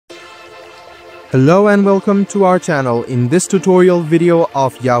Hello and welcome to our channel. In this tutorial video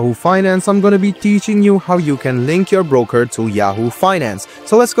of Yahoo Finance, I'm going to be teaching you how you can link your broker to Yahoo Finance.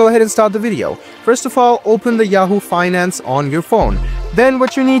 So let's go ahead and start the video. First of all, open the Yahoo Finance on your phone. Then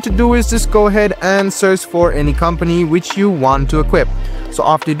what you need to do is just go ahead and search for any company which you want to equip. So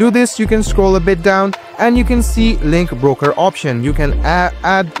after you do this, you can scroll a bit down and you can see link broker option. You can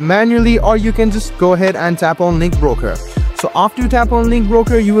add manually, or you can just go ahead and tap on link broker. So after you tap on link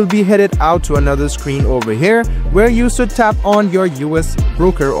broker, you will be headed out to another screen over here where you should tap on your US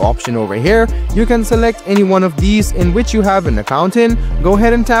broker option over here. You can select any one of these in which you have an account in. Go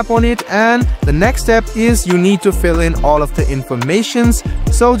ahead and tap on it, and the next step is you need to fill in all of the informations.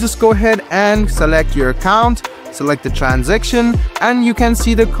 So just go ahead and select your account, select the transaction, and you can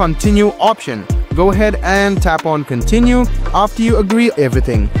see the continue option. Go ahead and tap on continue after you agree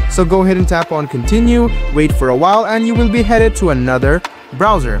everything. So go ahead and tap on continue, wait for a while, and you will be headed to another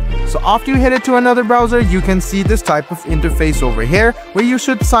browser. So after you headed to another browser, you can see this type of interface over here where you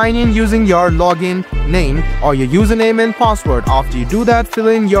should sign in using your login name or your username and password. After you do that, fill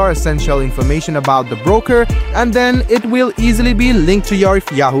in your essential information about the broker, and then it will easily be linked to your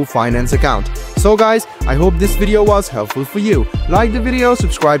Yahoo Finance account. So guys, I hope this video was helpful for you. Like the video,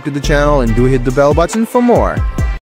 subscribe to the channel, and do hit the bell button for more.